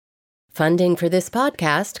Funding for this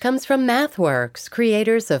podcast comes from MathWorks,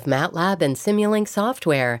 creators of MATLAB and Simulink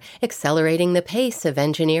software, accelerating the pace of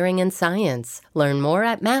engineering and science. Learn more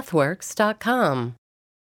at mathworks.com.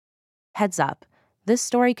 Heads up, this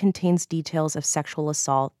story contains details of sexual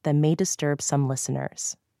assault that may disturb some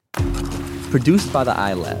listeners. Produced by the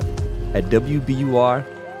iLab at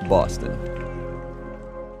WBUR, Boston.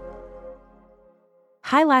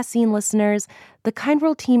 Hi, Last Seen listeners. The Kind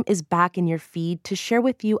World team is back in your feed to share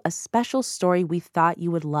with you a special story we thought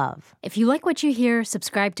you would love. If you like what you hear,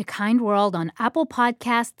 subscribe to Kind World on Apple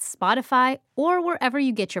Podcasts, Spotify, or wherever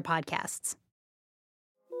you get your podcasts.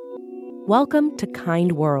 Welcome to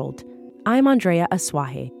Kind World. I'm Andrea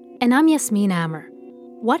Asuaje. And I'm Yasmin Amer.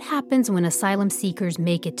 What happens when asylum seekers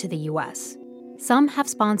make it to the U.S.? Some have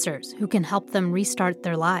sponsors who can help them restart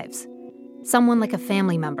their lives. Someone like a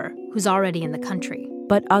family member who's already in the country.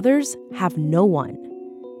 But others have no one.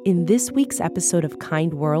 In this week's episode of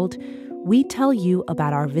Kind World, we tell you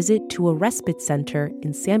about our visit to a respite center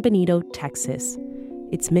in San Benito, Texas.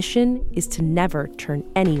 Its mission is to never turn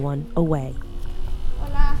anyone away.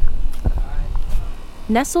 Hola.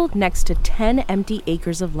 Nestled next to 10 empty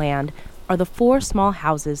acres of land are the 4 small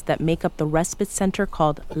houses that make up the respite center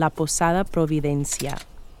called La Posada Providencia.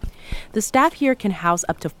 The staff here can house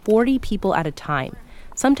up to 40 people at a time,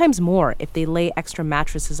 sometimes more if they lay extra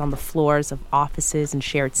mattresses on the floors of offices and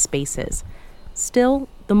shared spaces. Still,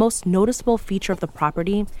 the most noticeable feature of the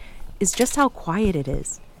property is just how quiet it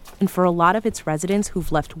is. And for a lot of its residents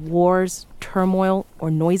who've left wars, turmoil,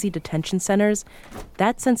 or noisy detention centers,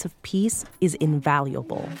 that sense of peace is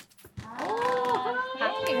invaluable.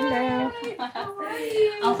 Hello.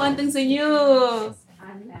 I'm fun to see you.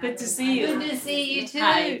 Good to see you. Good to see you too.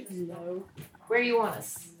 Hi. Where do you want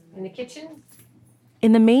us? In the kitchen?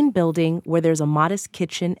 In the main building, where there's a modest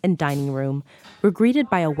kitchen and dining room, we're greeted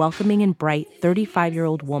by a welcoming and bright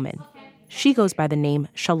 35-year-old woman. She goes by the name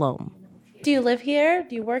Shalom. Do you live here?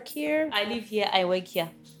 Do you work here? I live here, I work here.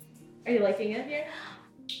 Are you liking it here?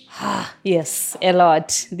 Yes, a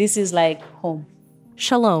lot. This is like home.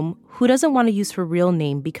 Shalom, who doesn't want to use her real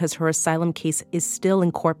name because her asylum case is still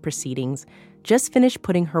in court proceedings, just finished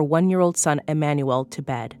putting her 1-year-old son Emmanuel to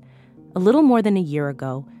bed. A little more than a year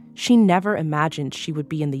ago, she never imagined she would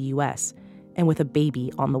be in the U.S. and with a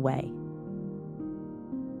baby on the way.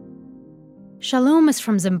 Shalom is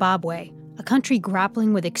from Zimbabwe, a country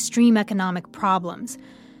grappling with extreme economic problems.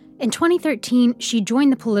 In 2013, she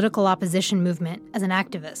joined the political opposition movement as an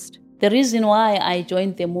activist. The reason why I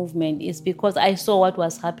joined the movement is because I saw what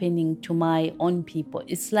was happening to my own people.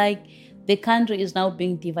 It's like the country is now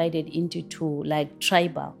being divided into two, like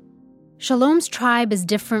tribal. Shalom's tribe is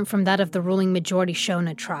different from that of the ruling majority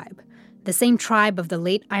Shona tribe, the same tribe of the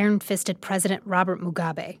late iron-fisted President Robert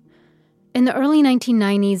Mugabe. In the early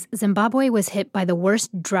 1990s, Zimbabwe was hit by the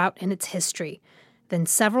worst drought in its history. Then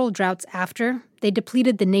several droughts after, they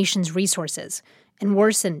depleted the nation's resources and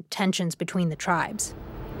worsened tensions between the tribes.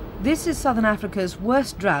 This is Southern Africa's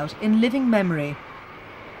worst drought in living memory.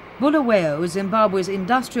 Bulawayo, Zimbabwe's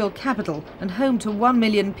industrial capital and home to 1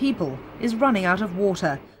 million people, is running out of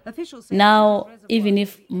water. Now, even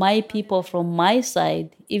if my people from my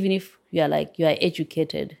side, even if you are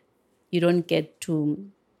educated, you don't get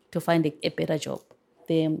to find a better job.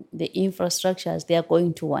 The infrastructures, they are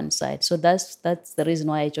going to one side. So that's the reason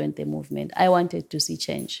why I joined the movement. I wanted to see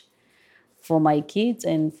change for my kids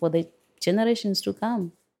and for the generations to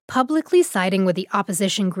come. Publicly siding with the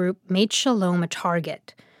opposition group made Shalom a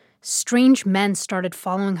target. Strange men started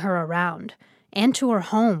following her around and to her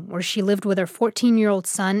home, where she lived with her 14-year-old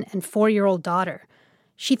son and 4-year-old daughter.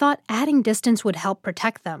 She thought adding distance would help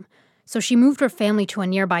protect them, so she moved her family to a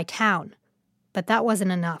nearby town. But that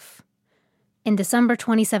wasn't enough. In December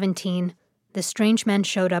 2017, the strange men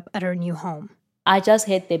showed up at her new home. I just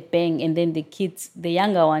heard the bang, and then the kids, the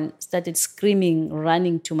younger one, started screaming,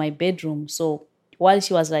 running to my bedroom. So while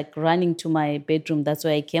she was running to my bedroom, that's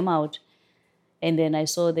where I came out. And then I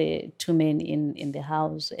saw the 2 men in the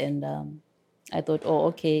house, and I thought, oh,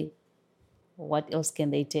 okay, what else can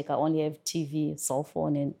they take? I only have TV, cell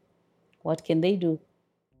phone, and what can they do?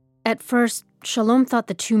 At first, Shalom thought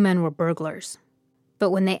the 2 men were burglars.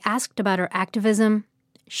 But when they asked about her activism,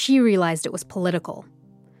 she realized it was political.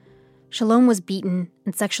 Shalom was beaten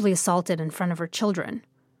and sexually assaulted in front of her children.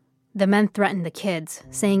 The men threatened the kids,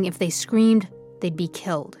 saying if they screamed, they'd be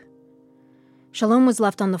killed. Shalom was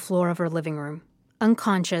left on the floor of her living room,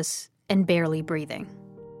 unconscious and barely breathing.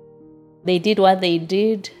 They did what they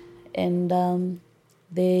did, and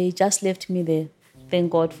they just left me there.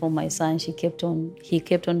 Thank God for my son. He kept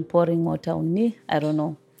on pouring water on me. I don't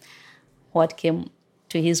know what came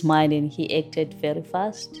to his mind, and he acted very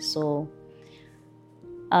fast. So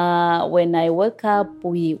When I woke up,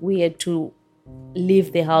 we had to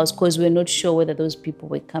leave the house because we were not sure whether those people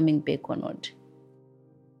were coming back or not.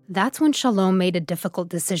 That's when Shalom made a difficult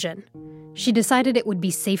decision. She decided it would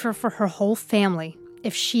be safer for her whole family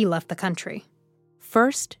if she left the country.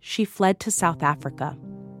 First, she fled to South Africa.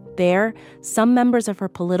 There, some members of her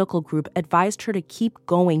political group advised her to keep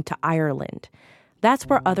going to Ireland. That's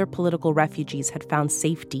where other political refugees had found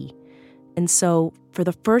safety. And so, for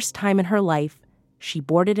the first time in her life, she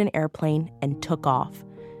boarded an airplane and took off.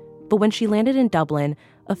 But when she landed in Dublin,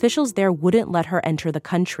 officials there wouldn't let her enter the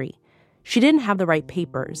country. She didn't have the right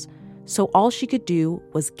papers, so all she could do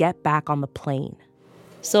was get back on the plane.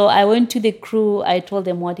 So I went to the crew, I told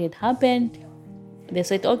them what had happened. They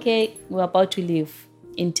said, okay, we're about to leave.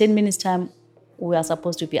 In 10 minutes' time, we are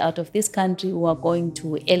supposed to be out of this country. We are going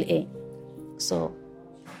to LA. So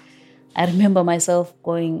I remember myself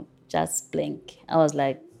going just blank. I was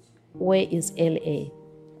like, where is LA?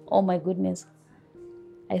 Oh my goodness.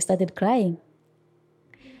 I started crying.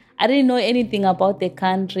 I didn't know anything about the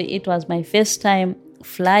country. It was my first time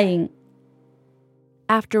flying.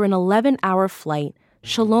 After an 11-hour flight,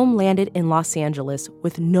 Shalom landed in Los Angeles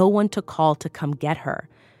with no one to call to come get her.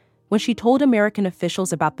 When she told American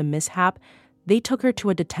officials about the mishap, they took her to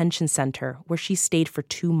a detention center where she stayed for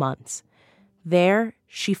 2 months. There,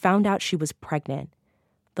 she found out she was pregnant.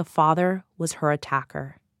 The father was her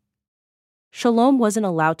attacker. Shalom wasn't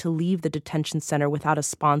allowed to leave the detention center without a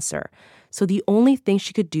sponsor, so the only thing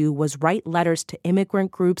she could do was write letters to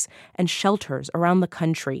immigrant groups and shelters around the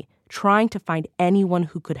country, trying to find anyone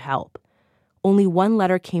who could help. Only one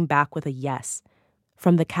letter came back with a yes,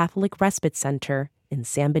 from the Catholic Respite Center in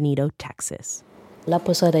San Benito, Texas. La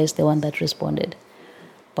Posada is the one that responded.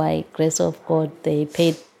 By grace of God, they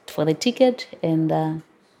paid for the ticket, and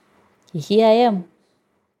here I am.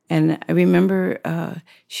 And I remember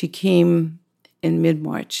she came in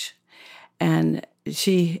mid-March, and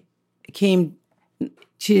she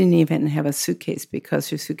didn't even have a suitcase because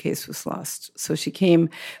her suitcase was lost. So she came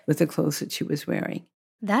with the clothes that she was wearing.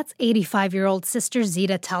 That's 85-year-old Sister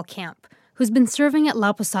Zita Telkamp, who's been serving at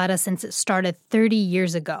La Posada since it started 30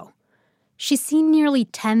 years ago. She's seen nearly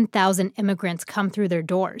 10,000 immigrants come through their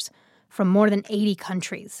doors from more than 80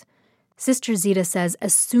 countries. Sister Zita says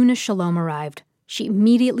as soon as Shalom arrived, she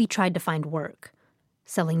immediately tried to find work,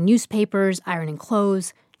 selling newspapers, ironing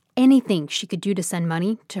clothes, anything she could do to send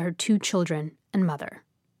money to her 2 children and mother.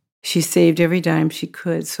 She saved every dime she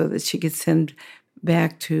could so that she could send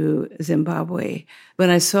back to Zimbabwe.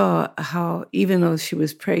 When I saw how, even though she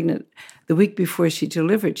was pregnant, the week before she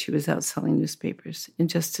delivered, she was out selling newspapers. And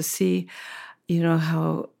just to see,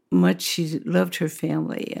 how much she loved her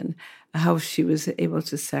family and how she was able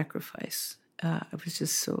to sacrifice, it was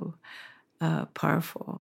just so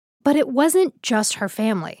powerful. But it wasn't just her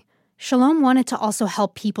family. Shalom wanted to also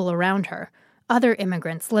help people around her, other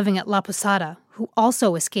immigrants living at La Posada who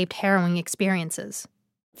also escaped harrowing experiences.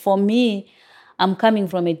 For me, I'm coming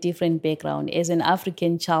from a different background. As an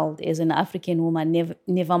African child, as an African woman,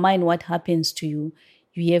 never mind what happens to you,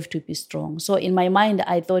 you have to be strong. So in my mind,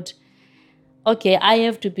 I thought, okay, I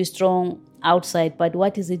have to be strong outside, but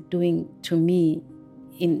what is it doing to me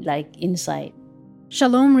inside?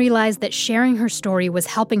 Shalom realized that sharing her story was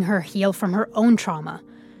helping her heal from her own trauma.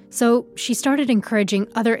 So she started encouraging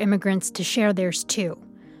other immigrants to share theirs too.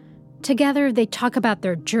 Together, they talk about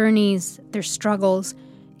their journeys, their struggles,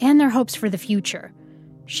 and their hopes for the future.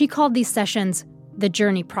 She called these sessions the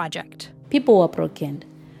Journey Project. People were broken.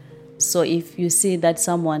 So if you see that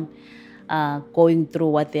someone going through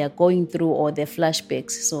what they are going through or their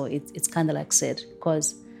flashbacks, so it's kind of like sad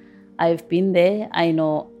because I've been there, I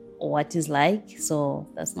know what it's like, so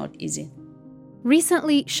that's not easy.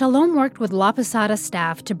 Recently, Shalom worked with La Posada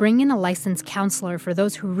staff to bring in a licensed counselor for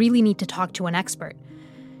those who really need to talk to an expert.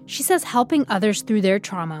 She says helping others through their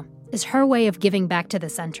trauma is her way of giving back to the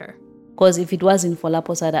center. Because if it wasn't for La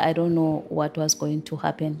Posada, I don't know what was going to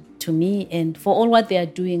happen to me and for all what they are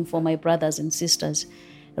doing for my brothers and sisters.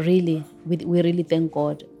 Really, we really thank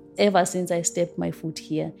God. Ever since I stepped my foot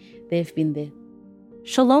here, they've been there.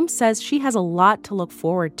 Shalom says she has a lot to look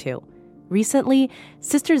forward to. Recently,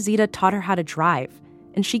 Sister Zita taught her how to drive,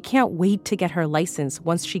 and she can't wait to get her license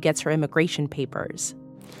once she gets her immigration papers.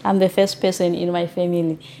 I'm the first person in my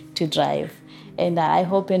family to drive, and I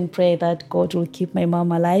hope and pray that God will keep my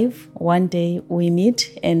mom alive. One day we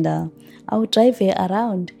meet, and I'll drive her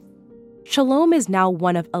around. Shalom is now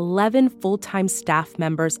one of 11 full-time staff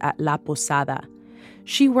members at La Posada.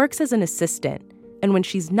 She works as an assistant, and when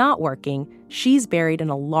she's not working, she's buried in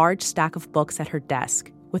a large stack of books at her desk,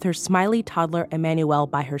 with her smiley toddler Emmanuel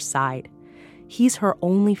by her side. He's her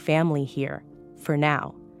only family here, for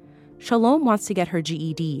now. Shalom wants to get her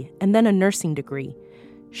GED and then a nursing degree.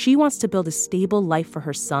 She wants to build a stable life for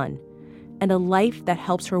her son, and a life that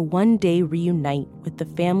helps her one day reunite with the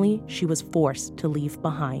family she was forced to leave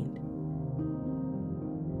behind.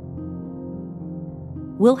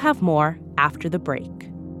 We'll have more after the break.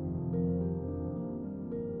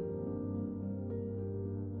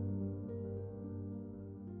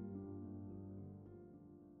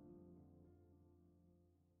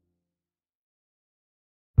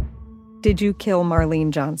 Did you kill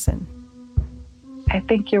Marlene Johnson? I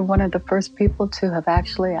think you're one of the first people to have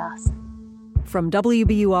actually asked. From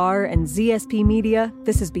WBUR and ZSP Media,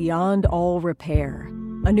 this is Beyond All Repair,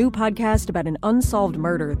 a new podcast about an unsolved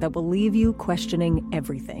murder that will leave you questioning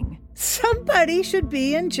everything. Somebody should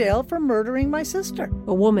be in jail for murdering my sister.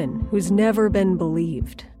 A woman who's never been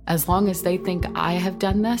believed. As long as they think I have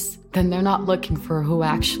done this, then they're not looking for who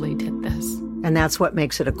actually did this. And that's what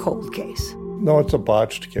makes it a cold case. No, it's a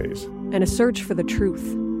botched case. And a search for the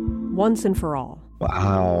truth, once and for all.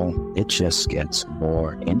 Wow, it just gets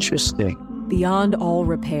more interesting. Beyond All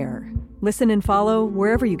Repair. Listen and follow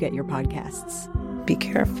wherever you get your podcasts. Be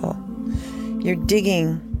careful. You're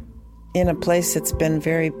digging in a place that's been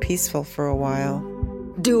very peaceful for a while.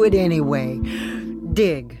 Do it anyway.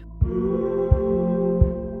 Dig.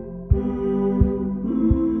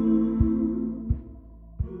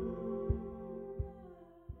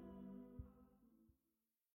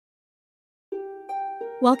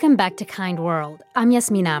 Welcome back to Kind World. I'm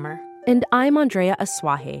Yasmin Amer. And I'm Andrea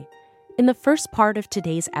Asuaje. In the first part of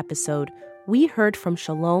today's episode, we heard from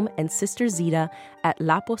Shalom and Sister Zita at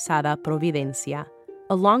La Posada Providencia,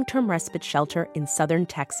 a long-term respite shelter in southern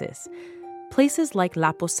Texas. Places like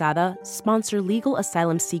La Posada sponsor legal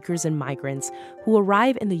asylum seekers and migrants who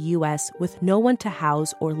arrive in the U.S. with no one to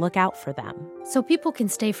house or look out for them. So people can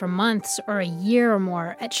stay for months or a year or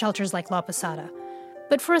more at shelters like La Posada.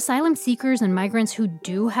 But for asylum seekers and migrants who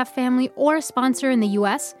do have family or a sponsor in the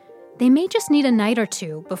U.S., they may just need a night or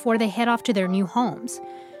two before they head off to their new homes.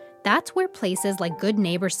 That's where places like Good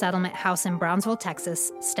Neighbor Settlement House in Brownsville,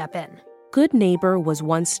 Texas, step in. Good Neighbor was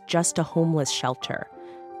once just a homeless shelter,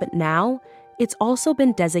 but now it's also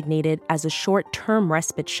been designated as a short-term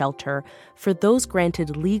respite shelter for those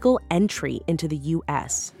granted legal entry into the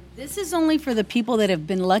U.S. This is only for the people that have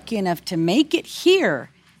been lucky enough to make it here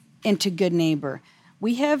into Good Neighbor.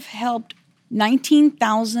 We have helped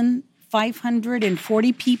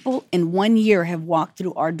 19,540 people in 1 year have walked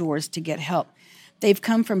through our doors to get help. They've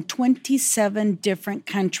come from 27 different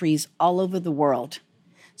countries all over the world.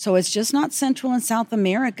 So it's just not Central and South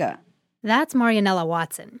America. That's Marianella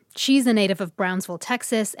Watson. She's a native of Brownsville,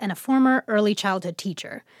 Texas, and a former early childhood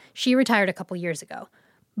teacher. She retired a couple years ago.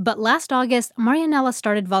 But last August, Marianella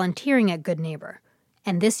started volunteering at Good Neighbor.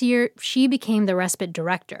 And this year, she became the respite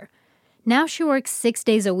director. Now she works 6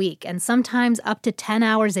 days a week and sometimes up to 10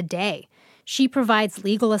 hours a day. She provides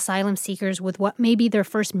legal asylum seekers with what may be their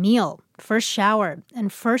first meal, first shower,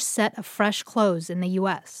 and first set of fresh clothes in the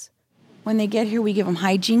U.S. When they get here, we give them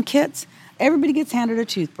hygiene kits. Everybody gets handed a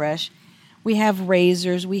toothbrush. We have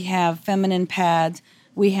razors. We have feminine pads.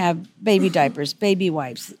 We have baby diapers, baby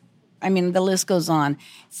wipes. I mean, the list goes on.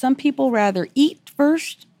 Some people rather eat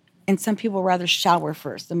first, and some people rather shower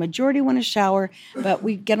first. The majority want to shower, but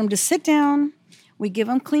we get them to sit down. We give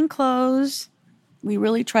them clean clothes. We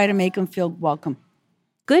really try to make them feel welcome.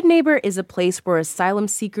 Good Neighbor is a place where asylum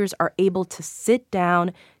seekers are able to sit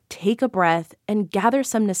down, take a breath, and gather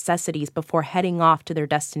some necessities before heading off to their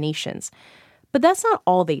destinations. But that's not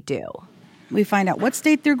all they do. We find out what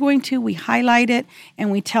state they're going to, we highlight it,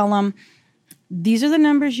 and we tell them, these are the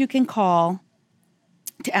numbers you can call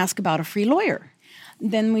to ask about a free lawyer.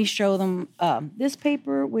 Then we show them this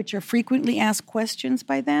paper, which are frequently asked questions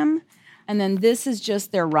by them. And then this is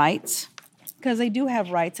just their rights, because they do have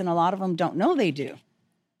rights, and a lot of them don't know they do.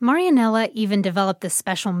 Marianella even developed this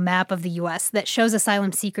special map of the U.S. that shows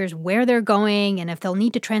asylum seekers where they're going and if they'll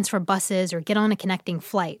need to transfer buses or get on a connecting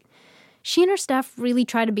flight. She and her staff really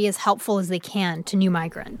try to be as helpful as they can to new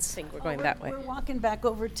migrants. I think we're going that way. We're walking back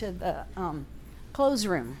over to the clothes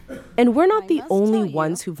room. And we're not the only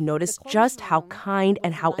ones who've noticed just how kind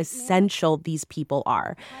and how essential these people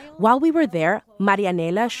are. While we were there,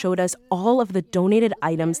 Marianella showed us all of the donated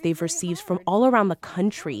items they've received from all around the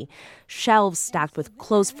country. Shelves stacked with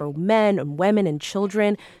clothes for men and women and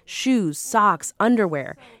children, shoes, socks,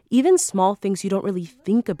 underwear, even small things you don't really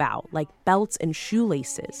think about, like belts and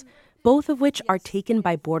shoelaces, both of which are taken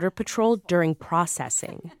by Border Patrol during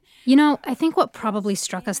processing. You know, I think what probably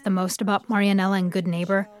struck us the most about Marianella and Good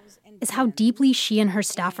Neighbor is how deeply she and her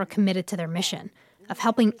staff are committed to their mission of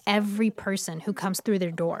helping every person who comes through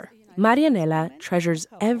their door. Marianela treasures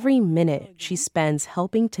every minute she spends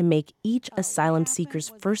helping to make each asylum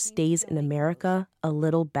seeker's first days in America a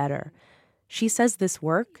little better. She says this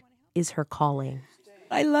work is her calling.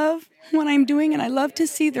 I love what I'm doing, and I love to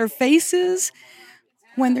see their faces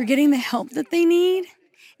when they're getting the help that they need,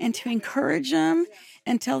 and to encourage them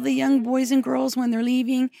and tell the young boys and girls when they're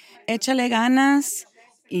leaving, échale ganas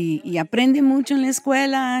y aprende mucho en la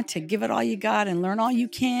escuela, to give it all you got and learn all you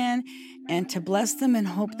can, and to bless them and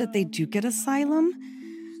hope that they do get asylum.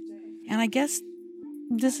 And I guess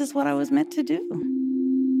this is what I was meant to do.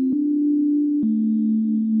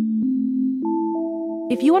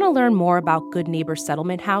 If you want to learn more about Good Neighbor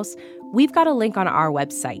Settlement House, we've got a link on our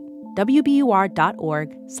website,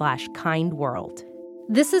 wbur.org/kindworld.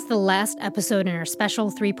 This is the last episode in our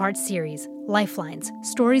special 3-part series, Lifelines,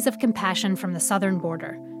 Stories of Compassion from the Southern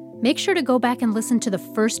Border. Make sure to go back and listen to the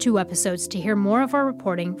first 2 episodes to hear more of our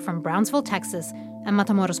reporting from Brownsville, Texas, and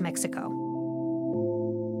Matamoros, Mexico.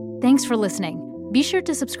 Thanks for listening. Be sure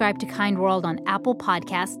to subscribe to Kind World on Apple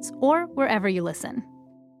Podcasts or wherever you listen.